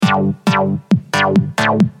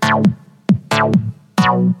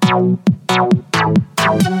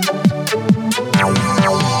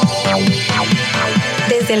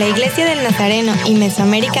Desde la Iglesia del Nazareno y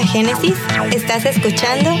Mesoamérica Génesis, estás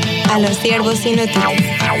escuchando a los siervos inútiles.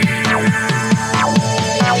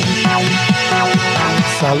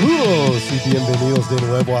 Saludos y bienvenidos de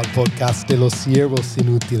nuevo al podcast de los siervos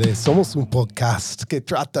inútiles. Somos un podcast que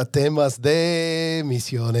trata temas de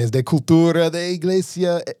misiones, de cultura, de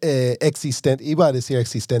iglesia existente. Iba a decir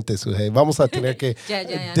existente, Suje. Vamos a tener que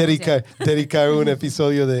dedicar un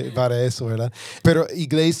episodio para eso, ¿verdad? Pero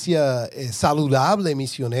iglesia saludable,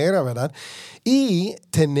 misionera, ¿verdad? Y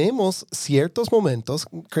tenemos ciertos momentos,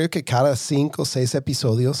 creo que cada 5 o 6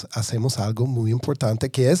 episodios hacemos algo muy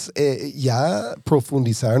importante, que es ya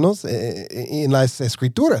profundizarnos en las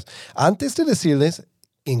escrituras. Antes de decirles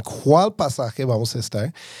en cuál pasaje vamos a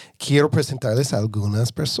estar, quiero presentarles a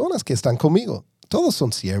algunas personas que están conmigo. Todos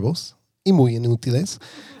son siervos y muy inútiles.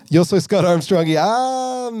 Yo soy Scott Armstrong y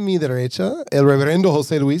a mi derecha, el reverendo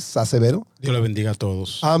José Luis Acevedo. Dios le bendiga a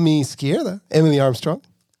todos. A mi izquierda, Emily Armstrong.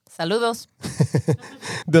 Saludos.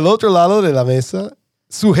 Del otro lado de la mesa,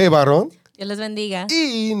 Suje Barón. Dios les bendiga.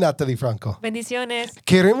 Y Natalie Franco. Bendiciones.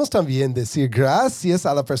 Queremos también decir gracias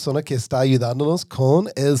a la persona que está ayudándonos con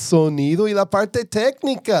el sonido y la parte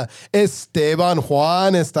técnica. Esteban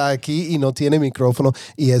Juan está aquí y no tiene micrófono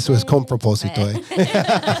y eso es con propósito.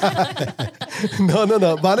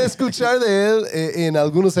 No. Van a escuchar de él en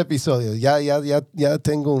algunos episodios. Ya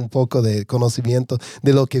tengo un poco de conocimiento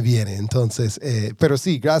de lo que viene. Entonces, pero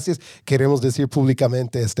sí, gracias. Queremos decir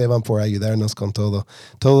públicamente a Esteban por ayudarnos con toda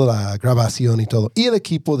la grabación y todo. Y el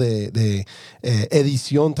equipo de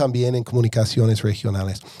edición también en comunicaciones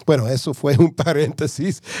regionales. Bueno, eso fue un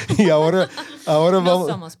paréntesis. Y ahora vamos... No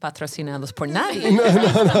somos patrocinados por nadie. No.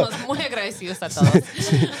 Estamos muy agradecidos a todos.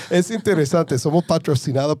 Sí, es interesante. Somos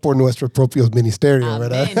patrocinados por nuestros propios ministerios, Amén.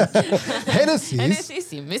 ¿verdad?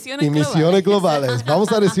 Génesis y misiones globales. Vamos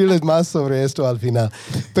a decirles más sobre esto al final.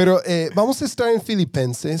 Pero vamos a estar en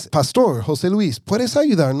Filipenses. Pastor José Luis, ¿puedes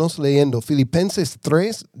ayudarnos leyendo Filipenses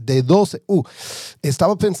 3 de 12?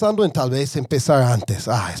 Estaba pensando en tal vez empezar antes.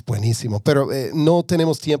 Es buenísimo. Pero no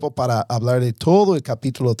tenemos tiempo para hablar de todo el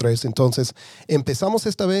capítulo 3. Entonces, empezamos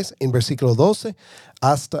esta vez en versículo 12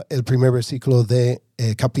 hasta el primer versículo de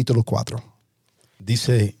capítulo 4.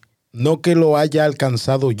 Dice, no que lo haya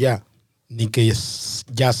alcanzado ya, ni que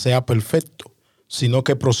ya sea perfecto, sino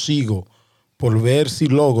que prosigo por ver si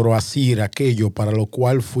logro asir aquello para lo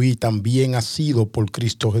cual fui también asido por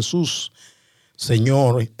Cristo Jesús.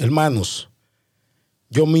 Señor, hermanos,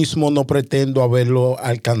 yo mismo no pretendo haberlo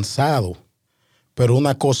alcanzado, pero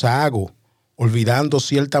una cosa hago, olvidando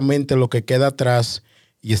ciertamente lo que queda atrás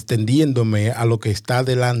y extendiéndome a lo que está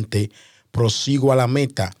delante, prosigo a la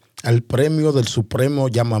meta, al premio del supremo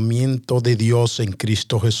llamamiento de Dios en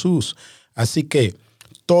Cristo Jesús. Así que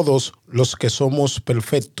todos los que somos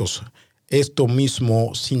perfectos, esto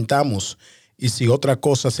mismo sintamos, y si otra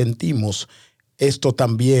cosa sentimos, esto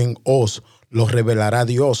también os lo revelará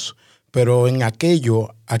Dios. Pero en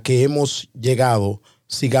aquello a que hemos llegado,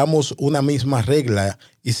 sigamos una misma regla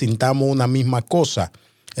y sintamos una misma cosa.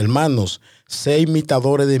 Hermanos, sé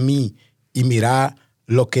imitadores de mí y mirad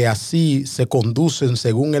lo que así se conducen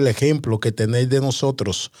según el ejemplo que tenéis de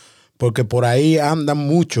nosotros. Porque por ahí andan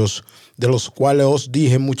muchos, de los cuales os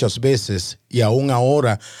dije muchas veces, y aún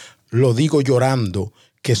ahora lo digo llorando,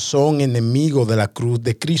 que son enemigos de la cruz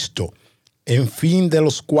de Cristo, en fin de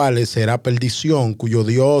los cuales será perdición, cuyo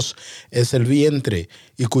Dios es el vientre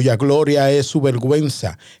y cuya gloria es su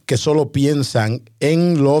vergüenza, que solo piensan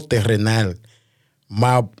en lo terrenal.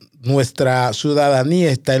 Mas nuestra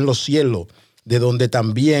ciudadanía está en los cielos, de donde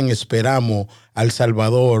también esperamos al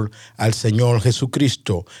Salvador, al Señor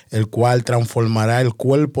Jesucristo, el cual transformará el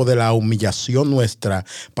cuerpo de la humillación nuestra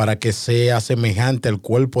para que sea semejante al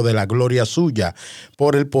cuerpo de la gloria suya,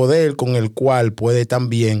 por el poder con el cual puede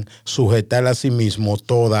también sujetar a sí mismo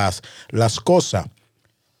todas las cosas.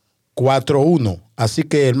 4:1. Así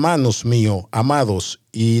que, hermanos míos, amados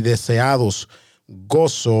y deseados,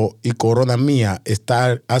 gozo y corona mía,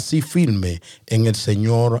 estar así firme en el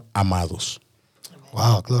Señor, amados.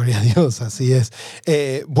 Wow, gloria a Dios, así es.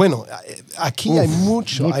 Bueno, aquí hay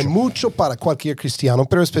mucho para cualquier cristiano,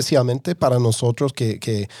 pero especialmente para nosotros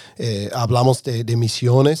que hablamos de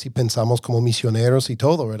misiones y pensamos como misioneros y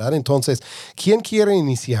todo, ¿verdad? Entonces, ¿quién quiere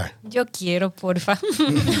iniciar? Yo quiero, porfa.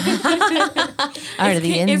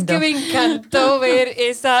 Ardiendo. Es que me encantó ver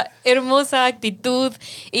esa hermosa actitud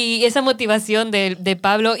y esa motivación de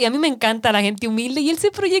Pablo. Y a mí me encanta la gente humilde. Y él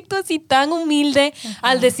se proyectó así tan humilde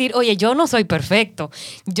al decir, oye, yo no soy perfecto. perfecto.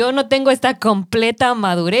 Yo no tengo esta completa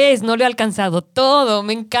madurez, no lo he alcanzado todo.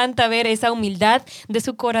 Me encanta ver esa humildad de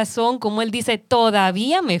su corazón, como él dice,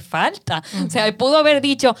 todavía me falta. O sea, él pudo haber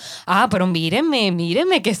dicho, pero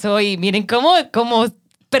mírenme que soy, miren cómo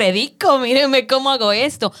predico, mírenme cómo hago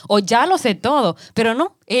esto, o ya lo sé todo. Pero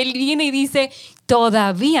no, él viene y dice,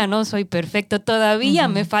 todavía no soy perfecto, todavía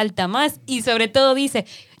me falta más. Y sobre todo dice,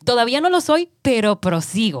 todavía no lo soy, pero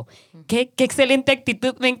prosigo. Qué excelente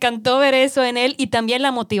actitud. Me encantó ver eso en él y también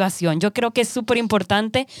la motivación. Yo creo que es súper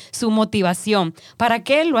importante su motivación. ¿Para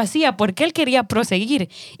qué él lo hacía? Porque él quería proseguir.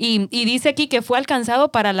 Y dice aquí que fue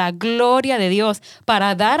alcanzado para la gloria de Dios,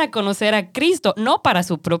 para dar a conocer a Cristo, no para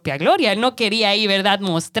su propia gloria. Él no quería ahí, ¿verdad?,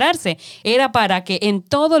 mostrarse. Era para que en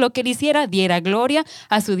todo lo que él hiciera diera gloria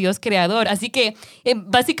a su Dios creador. Así que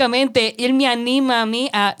básicamente él me anima a mí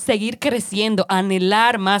a seguir creciendo, a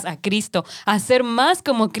anhelar más a Cristo, a ser más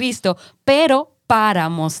como Cristo, pero para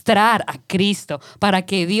mostrar a Cristo, para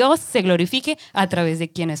que Dios se glorifique a través de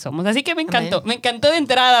quienes somos. Así que me encantó. Amén. Me encantó de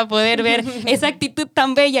entrada poder ver esa actitud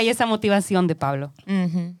tan bella y esa motivación de Pablo.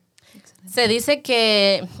 Se dice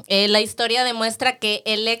que la historia demuestra que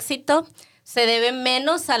el éxito se debe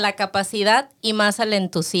menos a la capacidad y más al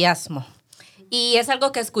entusiasmo. Y es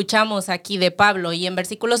algo que escuchamos aquí de Pablo, y en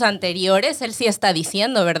versículos anteriores él sí está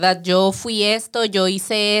diciendo, ¿verdad? Yo fui esto, yo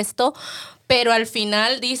hice esto, pero al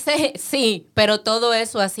final dice, sí, pero todo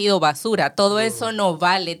eso ha sido basura, todo eso no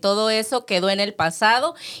vale, todo eso quedó en el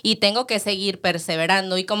pasado y tengo que seguir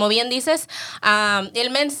perseverando. Y como bien dices, él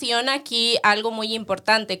menciona aquí algo muy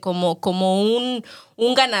importante, como un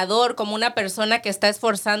ganador, como una persona que está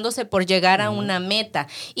esforzándose por llegar a una meta.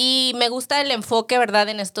 Y me gusta el enfoque, ¿verdad?,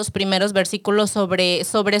 en estos primeros versículos sobre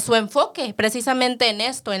su enfoque, precisamente en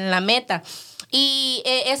esto, en la meta. Y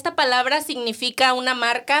esta palabra significa una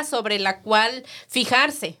marca sobre la cual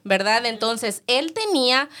fijarse, ¿verdad? Entonces, él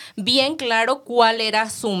tenía bien claro cuál era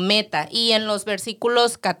su meta. Y en los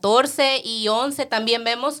versículos 14 y 11 también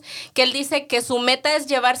vemos que él dice que su meta es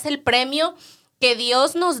llevarse el premio que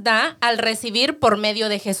Dios nos da al recibir por medio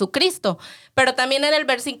de Jesucristo. Pero también en el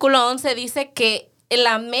versículo 11 dice que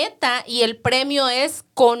la meta y el premio es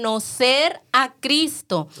conocer a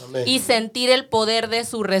Cristo. Amén. Y sentir el poder de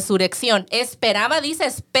su resurrección.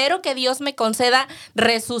 Espero que Dios me conceda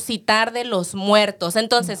resucitar de los muertos.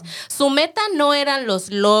 Entonces, su meta no eran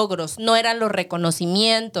los logros, no eran los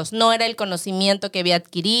reconocimientos, no era el conocimiento que había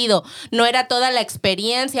adquirido, no era toda la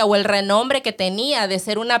experiencia o el renombre que tenía de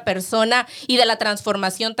ser una persona y de la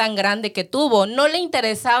transformación tan grande que tuvo. No le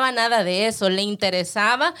interesaba nada de eso, le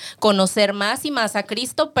interesaba conocer más y más a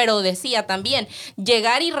Cristo, pero decía también,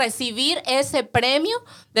 llegar y recibir ese premio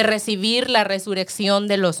de recibir la resurrección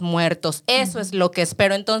de los muertos. Eso es lo que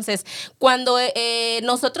espero. Entonces, cuando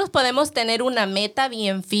nosotros podemos tener una meta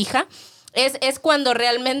bien fija, es cuando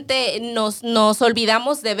realmente nos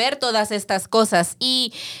olvidamos de ver todas estas cosas.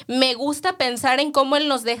 Y me gusta pensar en cómo él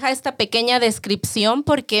nos deja esta pequeña descripción,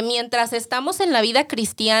 porque mientras estamos en la vida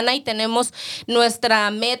cristiana y tenemos nuestra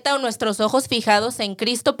meta o nuestros ojos fijados en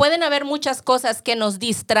Cristo, pueden haber muchas cosas que nos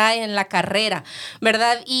distraen en la carrera,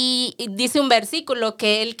 ¿verdad? Y dice un versículo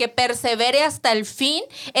que el que persevere hasta el fin,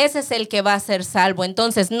 ese es el que va a ser salvo.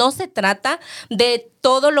 Entonces, no se trata de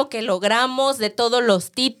todo lo que logramos, de todos los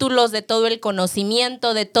títulos, de todo el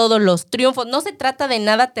conocimiento, de todos los triunfos. No se trata de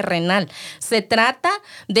nada terrenal, se trata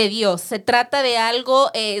de Dios, se trata de algo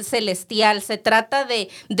celestial, se trata de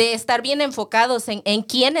estar bien enfocados en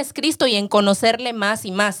quién es Cristo y en conocerle más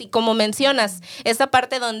y más. Y como mencionas, esa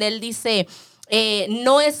parte donde él dice,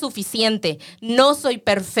 no es suficiente, no soy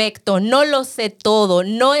perfecto, no lo sé todo,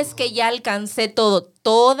 no es que ya alcancé todo,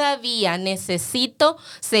 todavía necesito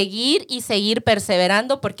seguir y seguir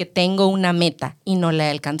perseverando porque tengo una meta y no la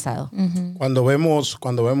he alcanzado. Cuando vemos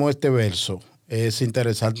este verso, es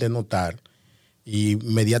interesante notar, y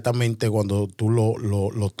inmediatamente cuando tú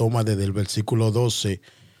lo tomas desde el versículo 12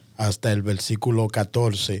 hasta el versículo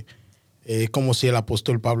 14, es como si el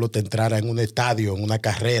apóstol Pablo te entrara en un estadio, en una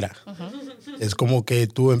carrera. Es como que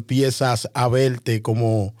tú empiezas a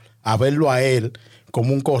verlo a él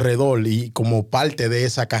como un corredor y como parte de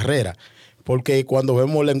esa carrera. Porque cuando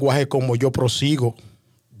vemos lenguaje como yo prosigo,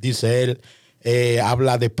 dice él,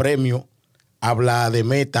 habla de premio, habla de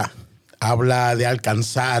meta, habla de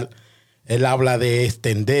alcanzar, él habla de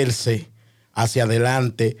extenderse hacia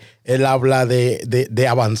adelante, él habla de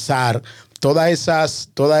avanzar. Todas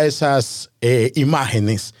esas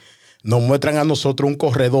imágenes nos muestran a nosotros un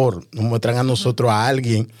corredor, nos muestran a nosotros a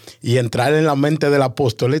alguien, y entrar en la mente del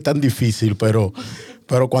apóstol es tan difícil, pero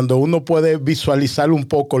cuando uno puede visualizar un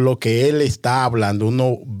poco lo que él está hablando,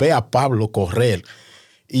 uno ve a Pablo correr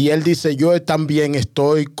y él dice, yo también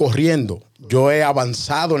estoy corriendo, yo he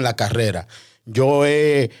avanzado en la carrera, yo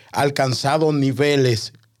he alcanzado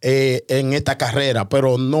niveles en esta carrera,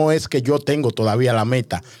 pero no es que yo tengo todavía la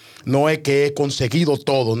meta. No es que he conseguido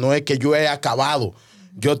todo, no es que yo he acabado.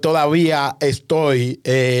 Yo todavía estoy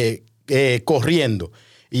corriendo.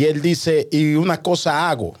 Y él dice, y una cosa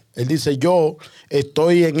hago. Él dice, yo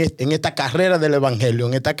estoy en esta carrera del evangelio,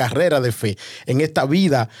 en esta carrera de fe, en esta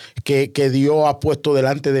vida que Dios ha puesto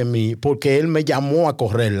delante de mí, porque Él me llamó a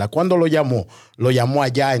correrla. ¿Cuándo lo llamó? Lo llamó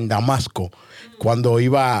allá en Damasco, cuando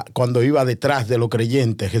iba detrás de los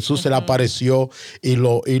creyentes. Jesús se le apareció y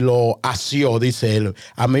lo asió, dice él.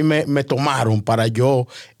 A mí me tomaron para yo,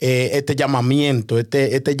 este llamamiento,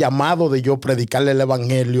 este llamado de yo predicarle el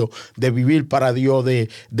evangelio, de vivir para Dios, de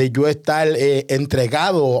yo estar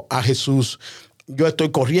entregado a Jesús. Yo estoy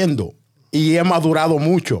corriendo y he madurado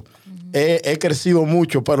mucho. He crecido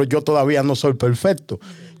mucho, pero yo todavía no soy perfecto.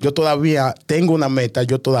 Yo todavía tengo una meta,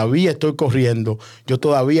 yo todavía estoy corriendo, yo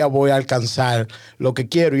todavía voy a alcanzar lo que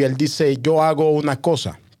quiero. Y él dice, yo hago una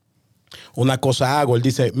cosa hago. Él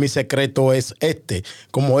dice, mi secreto es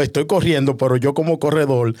como estoy corriendo, pero yo como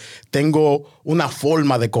corredor tengo una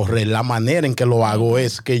forma de correr. La manera en que lo hago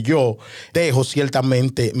es que yo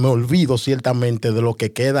me olvido ciertamente de lo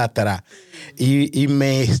que queda atrás y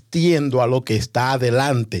me extiendo a lo que está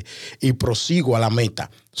adelante y prosigo a la meta.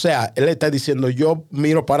 O sea, él está diciendo, yo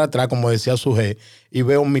miro para atrás, como decía Sujé, y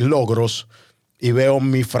veo mis logros, y veo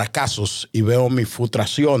mis fracasos, y veo mis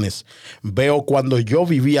frustraciones. Veo cuando yo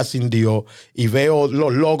vivía sin Dios, y veo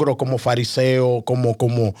los logros como fariseo, como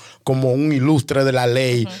un ilustre de la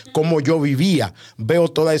ley, como yo vivía. Veo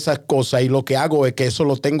todas esas cosas, y lo que hago es que eso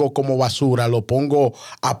lo tengo como basura, lo pongo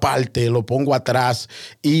aparte, lo pongo atrás,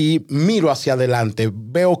 y miro hacia adelante.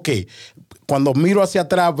 Veo que cuando miro hacia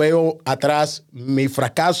atrás, veo atrás mis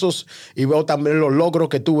fracasos y veo también los logros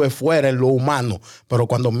que tuve fuera en lo humano. Pero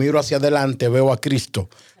cuando miro hacia adelante, veo a Cristo.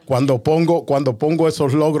 Cuando pongo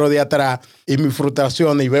esos logros de atrás y mi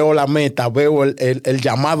frustración y veo la meta, veo el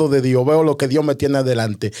llamado de Dios, veo lo que Dios me tiene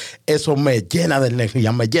adelante, eso me llena de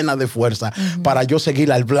energía, me llena de fuerza para yo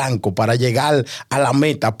seguir al blanco, para llegar a la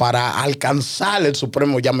meta, para alcanzar el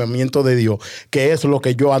supremo llamamiento de Dios, que es lo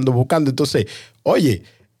que yo ando buscando. Entonces, oye,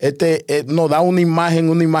 nos da una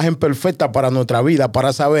imagen perfecta para nuestra vida,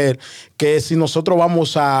 para saber que si nosotros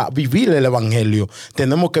vamos a vivir el evangelio,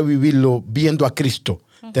 tenemos que vivirlo viendo a Cristo.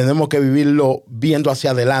 Tenemos que vivirlo viendo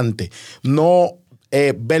hacia adelante. No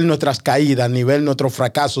ver nuestras caídas ni ver nuestros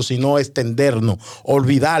fracasos, sino extendernos,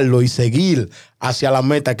 olvidarlo y seguir hacia la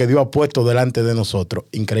meta que Dios ha puesto delante de nosotros.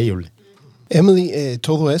 Increíble. Emily,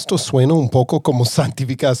 todo esto suena un poco como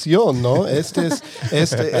santificación, ¿no?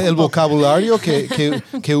 El vocabulario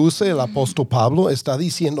que usa el apóstol Pablo está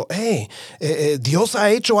diciendo, Dios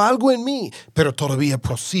ha hecho algo en mí, pero todavía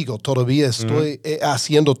prosigo, todavía estoy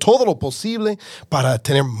haciendo todo lo posible para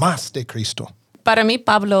tener más de Cristo. Para mí,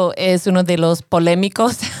 Pablo es uno de los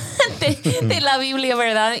polémicos de la Biblia,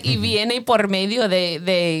 ¿verdad? Y viene por medio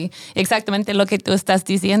de exactamente lo que tú estás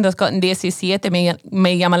diciendo. Con 17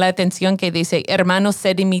 me llama la atención que dice, hermanos,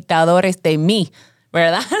 sed imitadores de mí,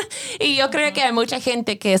 ¿verdad? Y yo creo que hay mucha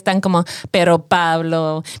gente que están como, pero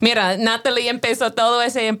Pablo, mira, Natalie empezó todo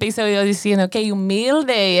ese episodio diciendo que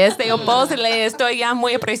humilde, apóstol, estoy ya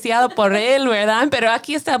muy apreciado por él, ¿verdad? Pero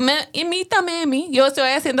aquí está, imítame a mí, yo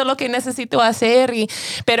estoy haciendo lo que necesito hacer,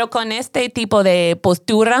 pero con este tipo de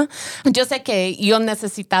postura, yo sé que yo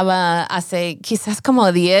necesitaba hace quizás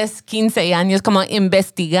como 10, 15 años, como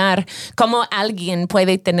investigar cómo alguien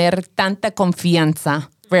puede tener tanta confianza,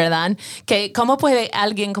 ¿verdad? Que cómo puede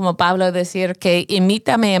alguien como Pablo decir que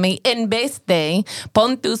imítame a mí en vez de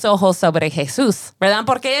pon tus ojos sobre Jesús, ¿verdad?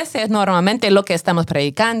 Porque ese es normalmente lo que estamos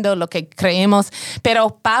predicando, lo que creemos.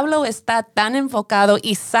 Pero Pablo está tan enfocado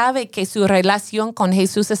y sabe que su relación con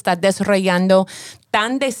Jesús está desarrollando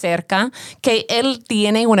tan de cerca que él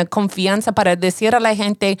tiene una confianza para decir a la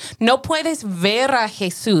gente, no puedes ver a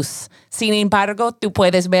Jesús, sin embargo, tú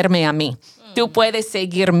puedes verme a mí. Tú puedes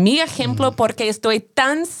seguir mi ejemplo porque estoy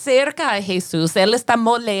tan cerca a Jesús. Él está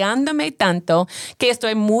moldeándome tanto que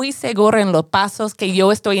estoy muy seguro en los pasos que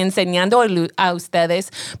yo estoy enseñando a ustedes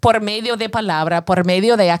por medio de palabra, por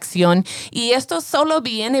medio de acción. Y esto solo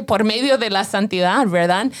viene por medio de la santidad,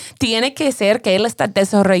 ¿verdad? Tiene que ser que Él está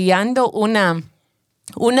desarrollando una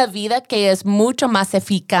una vida que es mucho más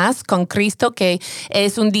eficaz con Cristo, que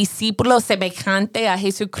es un discípulo semejante a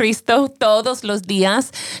Jesucristo todos los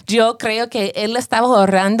días. Yo creo que él estaba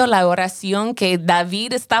orando la oración que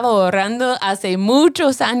David estaba orando hace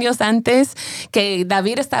muchos años antes, que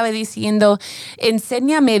David estaba diciendo,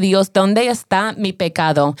 enséñame Dios dónde está mi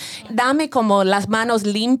pecado. Dame como las manos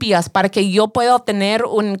limpias para que yo pueda tener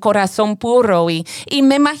un corazón puro. Y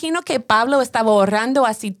me imagino que Pablo estaba orando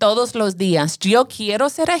así todos los días. Yo quiero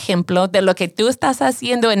ser ejemplo de lo que tú estás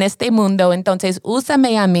haciendo en este mundo, entonces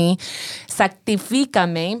úsame a mí,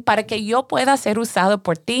 santifícame para que yo pueda ser usado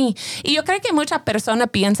por ti. Y yo creo que muchas personas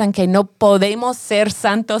piensan que no podemos ser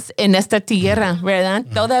santos en esta tierra, ¿verdad?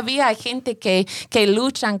 Todavía hay gente que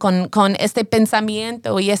luchan con este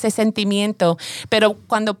pensamiento y ese sentimiento, pero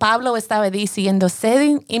cuando Pablo estaba diciendo,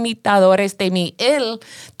 sed imitadores de mí, él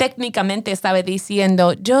técnicamente estaba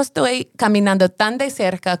diciendo, yo estoy caminando tan de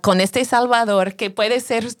cerca con este Salvador que puede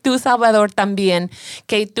ser tu Salvador también,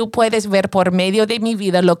 que tú puedes ver por medio de mi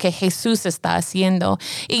vida lo que Jesús está haciendo.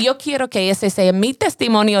 Y yo quiero que ese sea mi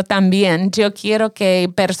testimonio también. Yo quiero que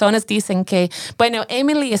personas dicen que, bueno,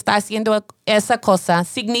 Emily está haciendo esa cosa,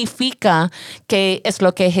 significa que es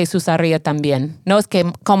lo que Jesús haría también. No es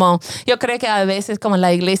que como, yo creo que a veces como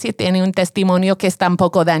la iglesia tiene un testimonio que está un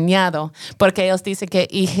poco dañado, porque ellos dicen que,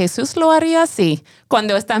 y Jesús lo haría así,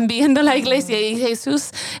 cuando están viendo la iglesia, y Jesús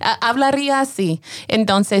hablaría así.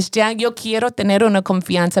 Entonces ya yo quiero tener una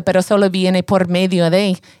confianza, pero solo viene por medio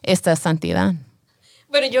de esta santidad.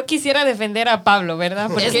 Bueno, yo quisiera defender a Pablo, ¿verdad?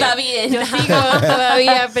 Porque está bien. Yo sigo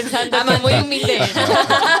todavía pensando que muy humilde.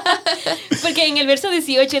 Porque en el verso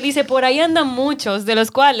 18 dice, por ahí andan muchos, de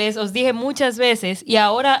los cuales os dije muchas veces, y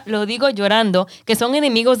ahora lo digo llorando, que son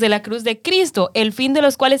enemigos de la cruz de Cristo, el fin de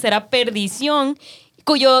los cuales será perdición,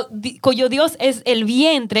 cuyo Dios es el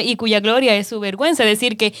vientre y cuya gloria es su vergüenza. Es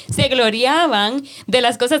decir, que se gloriaban de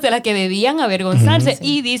las cosas de las que debían avergonzarse.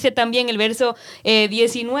 Sí. Y dice también el verso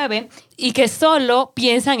 19, y que solo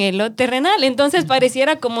piensan en lo terrenal. Entonces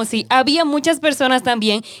pareciera como si había muchas personas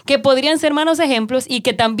también que podrían ser malos ejemplos y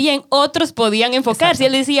que también otros podían enfocarse. Exacto.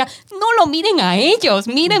 Él decía, no lo miren a ellos,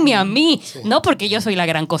 mírenme a mí. Sí. No porque yo soy la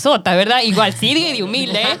gran cosota, ¿verdad? Igual sí de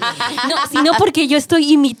humilde, ¿eh? No, sino porque yo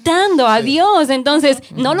estoy imitando a Dios. Entonces,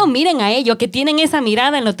 no lo miren a ellos, que tienen esa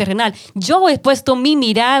mirada en lo terrenal. Yo he puesto mi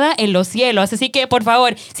mirada en los cielos. Así que, por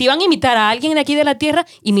favor, si van a imitar a alguien de aquí de la tierra,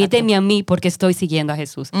 imítenme a mí porque estoy siguiendo a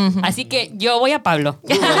Jesús. Así que yo voy a Pablo.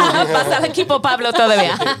 Pasa al equipo Pablo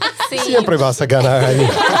todavía. Sí. Siempre vas a ganar ahí.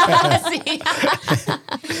 Sí.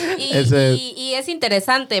 Y es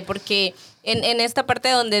interesante porque en esta parte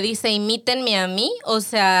donde dice imítenme a mí, o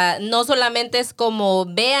sea, no solamente es como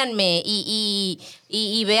véanme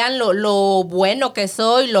y vean lo bueno que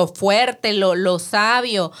soy, lo fuerte, lo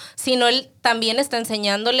sabio, sino él también está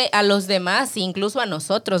enseñándole a los demás, incluso a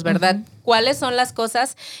nosotros, ¿verdad? ¿Cuáles son las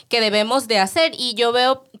cosas que debemos de hacer? Y yo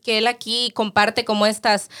veo que él aquí comparte como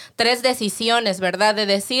estas 3 decisiones, ¿verdad? De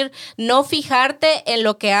decir, no fijarte en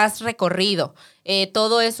lo que has recorrido.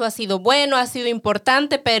 Todo eso ha sido bueno, ha sido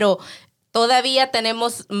importante, pero todavía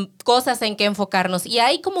tenemos cosas en que enfocarnos. Y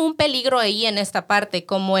hay como un peligro ahí en esta parte,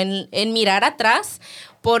 como en mirar atrás,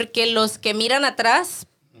 porque los que miran atrás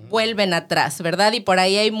vuelven atrás, ¿verdad? Y por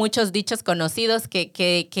ahí hay muchos dichos conocidos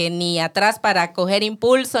que ni atrás para coger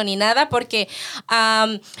impulso ni nada, porque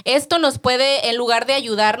esto nos puede, en lugar de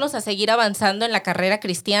ayudarnos a seguir avanzando en la carrera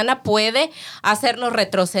cristiana, puede hacernos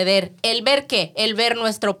retroceder. ¿El ver qué? El ver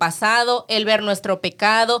nuestro pasado, el ver nuestro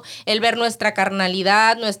pecado, el ver nuestra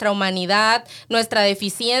carnalidad, nuestra humanidad, nuestra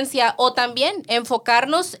deficiencia, o también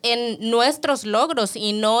enfocarnos en nuestros logros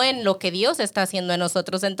y no en lo que Dios está haciendo en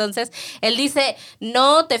nosotros. Entonces, él dice,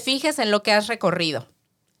 no te fijes en lo que has recorrido.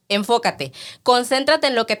 Enfócate. Concéntrate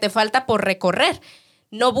en lo que te falta por recorrer.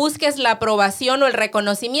 No busques la aprobación o el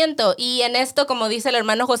reconocimiento. Y en esto, como dice el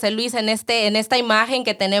hermano José Luis, en esta imagen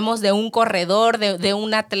que tenemos de un corredor, de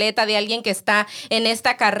un atleta, de alguien que está en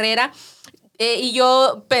esta carrera, y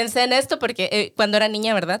yo pensé en esto porque cuando era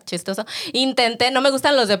niña, ¿verdad? Chistoso. Intenté, no me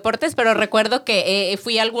gustan los deportes, pero recuerdo que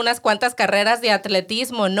fui a algunas cuantas carreras de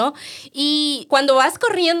atletismo, ¿no? Y cuando vas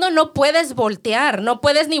corriendo no puedes voltear, no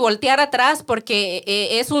puedes ni voltear atrás porque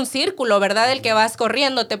es un círculo, ¿verdad? El que vas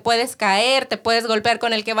corriendo, te puedes caer, te puedes golpear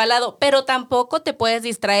con el que va al lado, pero tampoco te puedes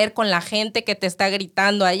distraer con la gente que te está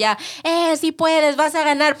gritando allá. Sí puedes, vas a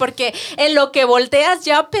ganar, porque en lo que volteas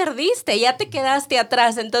ya perdiste, ya te quedaste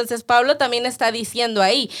atrás. Entonces Pablo también está diciendo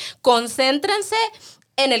ahí, concéntrense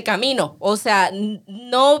en el camino, o sea,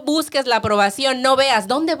 no busques la aprobación, no veas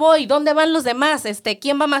dónde voy, dónde van los demás,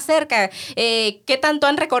 quién va más cerca, qué tanto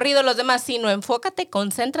han recorrido los demás, sino enfócate,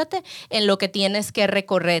 concéntrate en lo que tienes que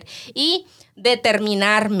recorrer. Y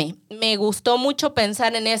determinarme. Me gustó mucho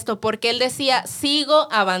pensar en esto porque él decía, sigo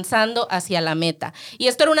avanzando hacia la meta. Y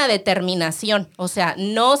esto era una determinación, o sea,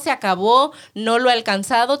 no se acabó, no lo he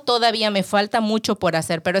alcanzado, todavía me falta mucho por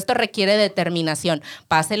hacer, pero esto requiere determinación.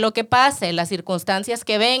 Pase lo que pase, las circunstancias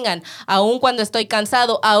que vengan, aun cuando estoy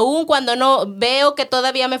cansado, aun cuando no veo que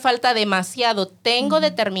todavía me falta demasiado, tengo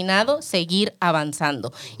determinado seguir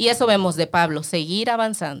avanzando. Y eso vemos de Pablo, seguir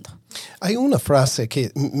avanzando. Hay una frase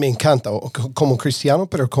que me encanta, como cristiano,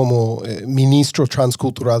 pero como ministro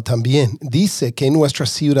transcultural también. Dice que nuestra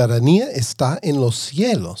ciudadanía está en los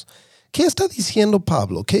cielos. ¿Qué está diciendo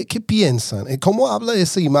Pablo? ¿Qué piensan? ¿Cómo habla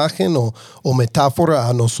esa imagen o metáfora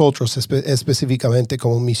a nosotros específicamente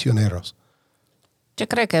como misioneros? Yo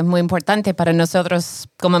creo que es muy importante para nosotros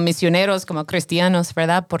como misioneros, como cristianos,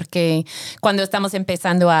 ¿verdad? Porque cuando estamos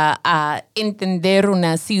empezando a entender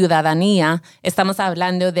una ciudadanía, estamos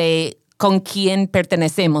hablando de con quién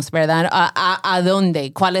pertenecemos, ¿verdad? ¿A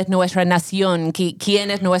dónde? ¿Cuál es nuestra nación?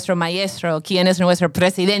 ¿Quién es nuestro maestro? ¿Quién es nuestro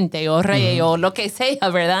presidente o rey o lo que sea,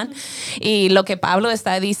 ¿verdad? Y lo que Pablo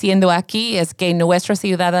está diciendo aquí es que nuestra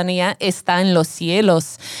ciudadanía está en los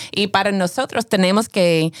cielos. Y para nosotros tenemos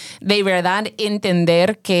que de verdad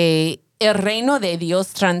entender que el reino de Dios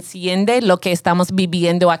trasciende lo que estamos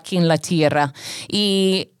viviendo aquí en la tierra.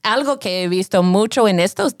 Y algo que he visto mucho en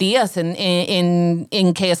estos días en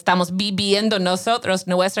que estamos viviendo nosotros,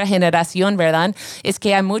 nuestra generación, ¿verdad? Es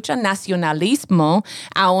que hay mucho nacionalismo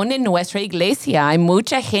aún en nuestra iglesia. Hay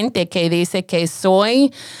mucha gente que dice que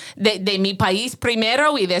soy de mi país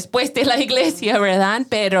primero y después de la iglesia, ¿verdad?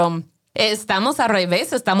 Pero estamos al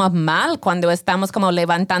revés, estamos mal cuando estamos como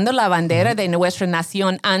levantando la bandera de nuestra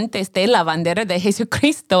nación antes de la bandera de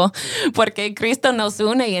Jesucristo, porque Cristo nos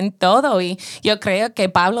une en todo. Y yo creo que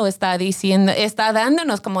Pablo está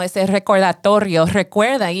dándonos como ese recordatorio,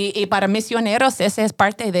 recuerda, y para misioneros esa es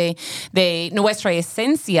parte de nuestra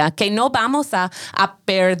esencia, que no vamos a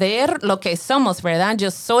perder lo que somos, ¿verdad?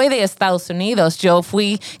 Yo soy de Estados Unidos, yo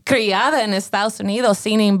fui criada en Estados Unidos,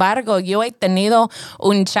 sin embargo, yo he tenido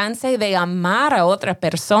un chance de amar a otras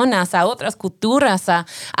personas, a otras culturas,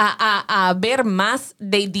 a ver más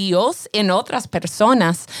de Dios en otras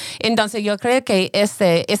personas. Entonces yo creo que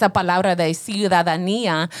esa palabra de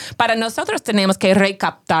ciudadanía, para nosotros tenemos que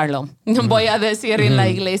recaptarlo. Voy a decir en la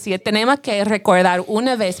iglesia, tenemos que recordar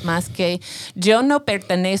una vez más que yo no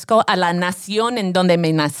pertenezco a la nación en donde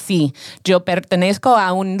me nací. Yo pertenezco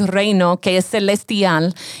a un reino que es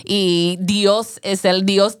celestial y Dios es el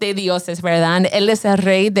Dios de dioses, ¿verdad? Él es el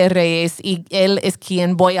Rey de reyes y Él es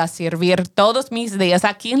quien voy a servir todos mis días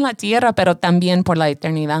aquí en la tierra, pero también por la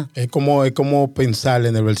eternidad. Es como pensar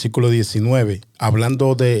en el versículo 19,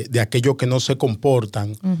 hablando de aquellos que no se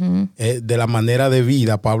comportan de la manera de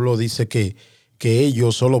vida. Pablo dice que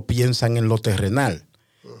ellos solo piensan en lo terrenal.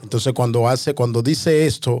 Entonces cuando dice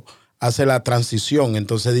esto, hace la transición,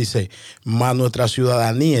 entonces dice, más nuestra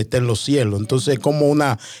ciudadanía está en los cielos. Entonces es como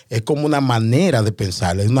una manera de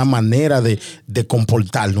pensar, es una manera de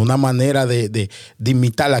comportarnos, una manera de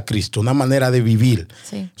imitar a Cristo, una manera de vivir.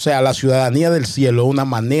 Sí. O sea, la ciudadanía del cielo es una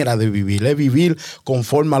manera de vivir, es vivir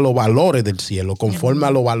conforme a los valores del cielo, conforme a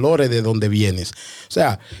los valores de donde vienes. O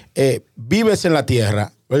sea, vives en la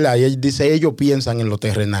tierra, ¿verdad? Y él dice, ellos piensan en lo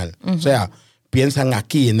terrenal. O sea, piensan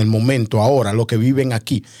aquí, en el momento, ahora, lo que viven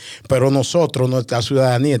aquí. Pero nosotros, nuestra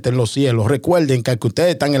ciudadanía está en los cielos. Recuerden que aunque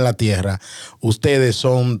ustedes están en la tierra, ustedes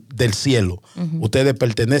son del cielo. Ustedes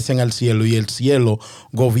pertenecen al cielo y el cielo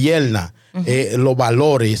gobierna los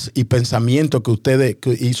valores y pensamientos que ustedes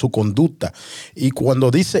y su conducta. Y cuando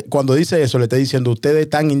dice eso, le está diciendo, ustedes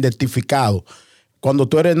están identificados. Cuando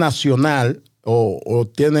tú eres nacional o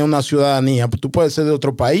tienes una ciudadanía, pues tú puedes ser de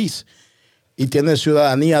otro país y tienes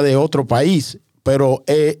ciudadanía de otro país, pero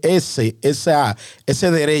ese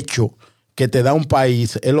derecho que te da un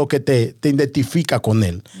país es lo que te identifica con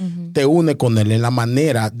él, te une con él en la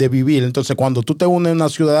manera de vivir. Entonces, cuando tú te unes a una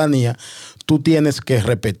ciudadanía, tú tienes que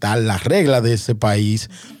respetar las reglas de ese país,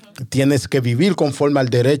 tienes que vivir conforme al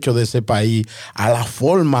derecho de ese país, a la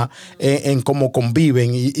forma en cómo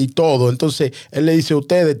conviven y todo. Entonces, él le dice,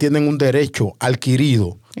 ustedes tienen un derecho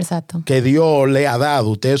adquirido. Exacto. Que Dios le ha dado.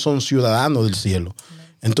 Ustedes son ciudadanos del cielo.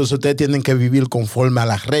 Entonces ustedes tienen que vivir conforme a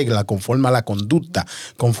las reglas, conforme a la conducta,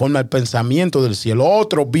 conforme al pensamiento del cielo.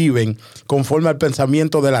 Otros viven conforme al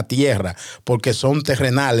pensamiento de la tierra, porque son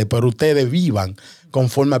terrenales, pero ustedes vivan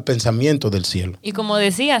conforme al pensamiento del cielo. Y como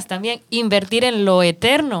decías también, invertir en lo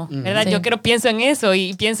eterno, ¿verdad? Sí. Yo pienso en eso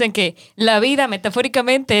y pienso en que la vida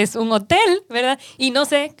metafóricamente es un hotel, ¿verdad? Y no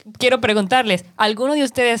sé, quiero preguntarles, ¿alguno de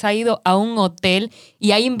ustedes ha ido a un hotel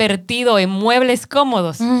y ha invertido en muebles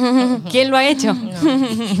cómodos? ¿Quién lo ha hecho?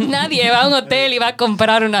 Nadie va a un hotel y va a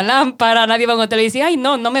comprar una lámpara, nadie va a un hotel y dice, ay,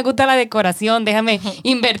 no me gusta la decoración, déjame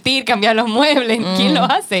invertir, cambiar los muebles. ¿Quién lo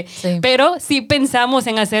hace? Sí. Pero sí pensamos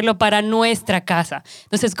en hacerlo para nuestra casa.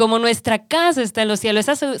 Entonces, como nuestra casa está en los cielos,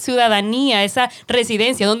 esa ciudadanía, esa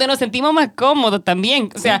residencia, donde nos sentimos más cómodos también.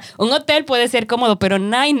 O sea, un hotel puede ser cómodo, pero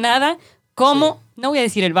no hay nada como, no voy a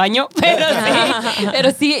decir el baño,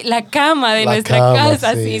 pero sí la cama de La nuestra cama,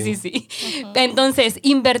 casa. sí. Sí. Entonces,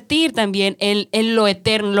 invertir también en lo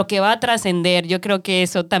eterno, lo que va a trascender, yo creo que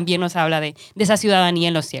eso también nos habla de esa ciudadanía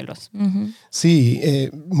en los cielos. Sí,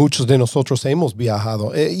 muchos de nosotros hemos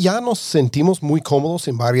viajado. Ya nos sentimos muy cómodos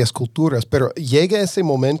en varias culturas, pero llega ese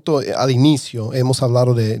momento al inicio. Hemos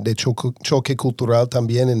hablado de choque cultural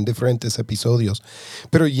también en diferentes episodios.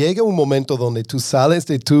 Pero llega un momento donde tú sales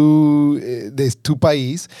de tu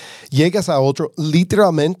país, llegas a otro,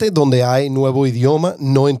 literalmente donde hay nuevo idioma,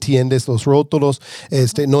 no entiendes los rótulos,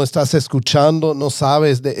 no estás escuchando, no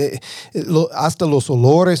sabes, hasta los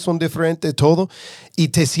olores son diferentes, todo. Y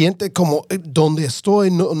te sientes como, donde estoy,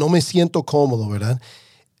 no me siento cómodo, ¿verdad?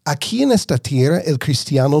 Aquí en esta tierra, el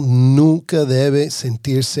cristiano nunca debe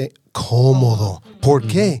sentirse cómodo. ¿Por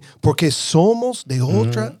qué? Porque somos de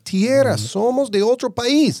otra tierra, somos de otro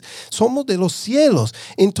país, somos de los cielos.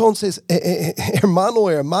 Entonces, hermano o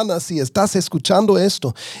hermana, si estás escuchando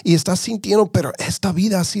esto y estás sintiendo, pero esta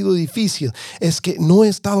vida ha sido difícil, es que no he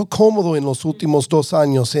estado cómodo en los últimos 2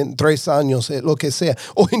 años, en 3 años, lo que sea,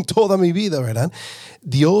 o en toda mi vida, ¿verdad?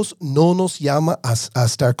 Dios no nos llama a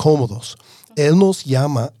estar cómodos. Él nos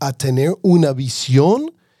llama a tener una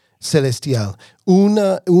visión celestial,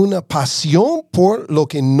 una pasión por lo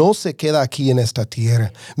que no se queda aquí en esta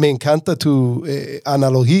tierra. Me encanta tu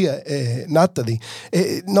analogía, Natalie.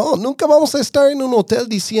 No, nunca vamos a estar en un hotel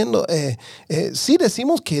diciendo, sí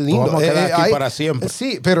decimos que lindo. Vamos a quedar aquí para siempre.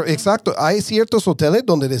 Sí, pero exacto, hay ciertos hoteles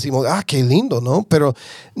donde decimos, qué lindo, ¿no? Pero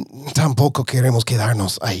tampoco queremos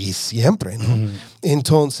quedarnos ahí siempre, ¿no?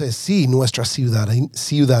 Entonces, sí, nuestra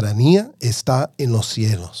ciudadanía está en los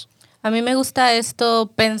cielos. A mí me gusta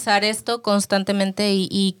pensar esto constantemente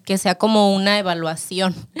y que sea como una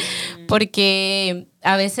evaluación, porque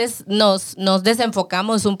a veces nos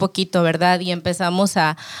desenfocamos un poquito, ¿verdad? Y empezamos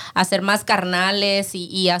a ser más carnales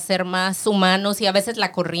y a ser más humanos, y a veces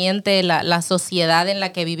la corriente, la sociedad en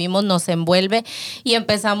la que vivimos nos envuelve y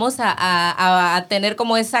empezamos a tener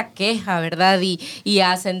como esa queja, ¿verdad? Y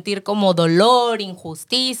a sentir como dolor,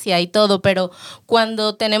 injusticia y todo, pero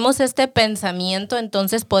cuando tenemos este pensamiento,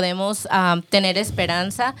 entonces podemos tener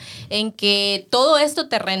esperanza en que todo esto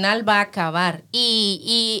terrenal va a acabar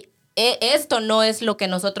y esto no es lo que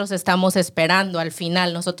nosotros estamos esperando al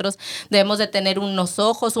final. Nosotros debemos de tener unos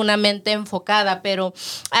ojos, una mente enfocada, pero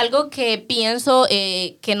algo que pienso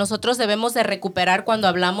que nosotros debemos de recuperar cuando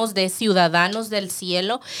hablamos de ciudadanos del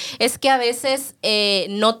cielo es que a veces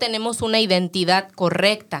no tenemos una identidad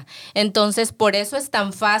correcta. Entonces, por eso es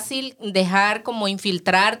tan fácil dejar como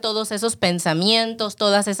infiltrar todos esos pensamientos,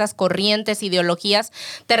 todas esas corrientes, ideologías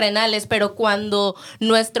terrenales, pero cuando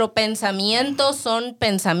nuestro pensamiento son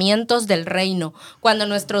pensamientos del reino, cuando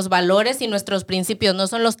nuestros valores y nuestros principios no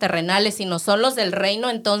son los terrenales, sino son los del reino,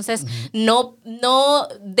 entonces no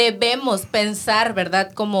debemos pensar,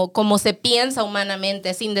 ¿verdad? Como se piensa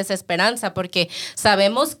humanamente, sin desesperanza, porque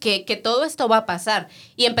sabemos que todo esto va a pasar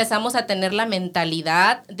y empezamos a tener la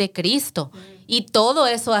mentalidad de Cristo. Y todo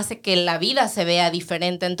eso hace que la vida se vea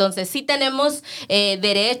diferente. Entonces, sí tenemos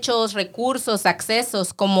derechos, recursos,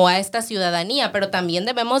 accesos como a esta ciudadanía, pero también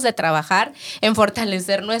debemos de trabajar en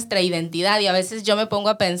fortalecer nuestra identidad. Y a veces yo me pongo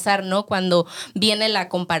a pensar, ¿no? Cuando viene la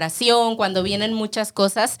comparación, cuando vienen muchas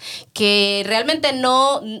cosas que realmente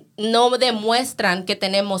no demuestran que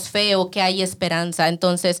tenemos fe o que hay esperanza.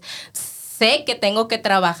 Entonces, sé que tengo que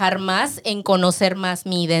trabajar más en conocer más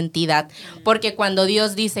mi identidad, porque cuando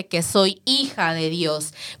Dios dice que soy hija de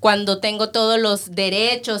Dios, cuando tengo todos los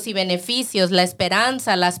derechos y beneficios, la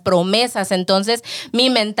esperanza, las promesas, entonces mi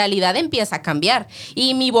mentalidad empieza a cambiar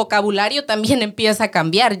y mi vocabulario también empieza a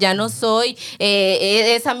cambiar. Ya no soy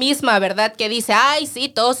esa misma, ¿verdad? Que dice, ay, sí,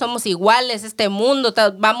 todos somos iguales, este mundo,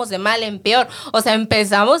 vamos de mal en peor. O sea,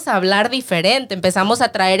 empezamos a hablar diferente, empezamos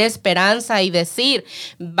a traer esperanza y decir,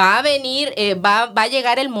 va a venir va a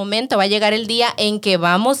llegar el momento, va a llegar el día en que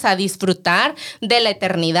vamos a disfrutar de la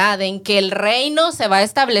eternidad, en que el reino se va a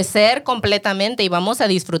establecer completamente y vamos a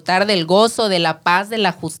disfrutar del gozo, de la paz, de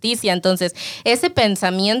la justicia. Entonces, ese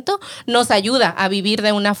pensamiento nos ayuda a vivir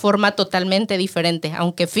de una forma totalmente diferente.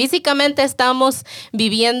 Aunque físicamente estamos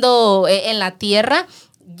viviendo en la tierra,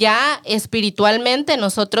 ya espiritualmente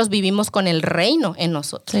nosotros vivimos con el reino en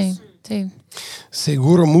nosotros. Sí, sí.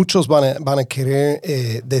 Seguro muchos van a querer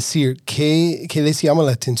decir qué les llama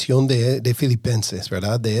la atención de Filipenses,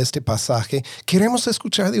 ¿verdad? De este pasaje. Queremos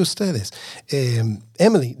escuchar de ustedes.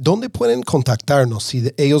 Emily, ¿dónde pueden contactarnos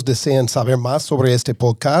si ellos desean saber más sobre este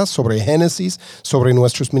podcast, sobre Génesis, sobre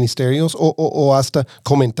nuestros ministerios o hasta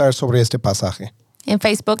comentar sobre este pasaje? En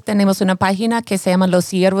Facebook tenemos una página que se llama Los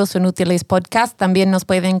Siervos Inútiles Podcast. También nos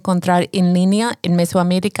pueden encontrar en línea en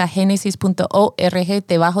mesoamericagenesis.org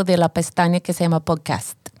debajo de la pestaña que se llama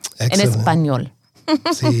Podcast. Excelente. En español.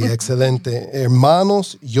 Sí, excelente.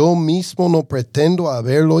 Hermanos, yo mismo no pretendo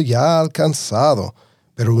haberlo ya alcanzado,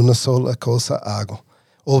 pero una sola cosa hago.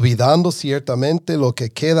 Olvidando ciertamente lo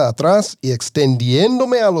que queda atrás y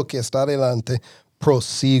extendiéndome a lo que está delante,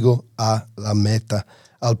 prosigo a la meta,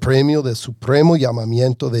 al premio del supremo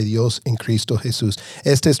llamamiento de Dios en Cristo Jesús.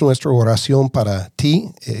 Esta es nuestra oración para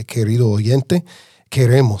ti, querido oyente.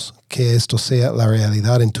 Queremos que esto sea la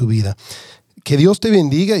realidad en tu vida. Que Dios te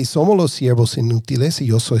bendiga y somos los Siervos Inútiles y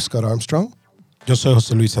yo soy Scott Armstrong. Yo soy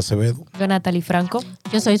José Luis Acevedo. Yo, Natalie Franco.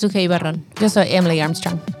 Yo soy Sujei Barrón. Yo soy Emily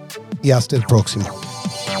Armstrong. Y hasta el próximo.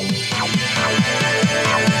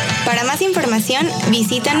 Para más información,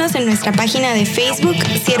 visítanos en nuestra página de Facebook,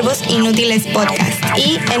 Siervos Inútiles Podcast,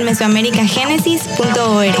 y en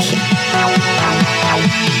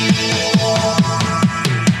mesoamericagenesis.org.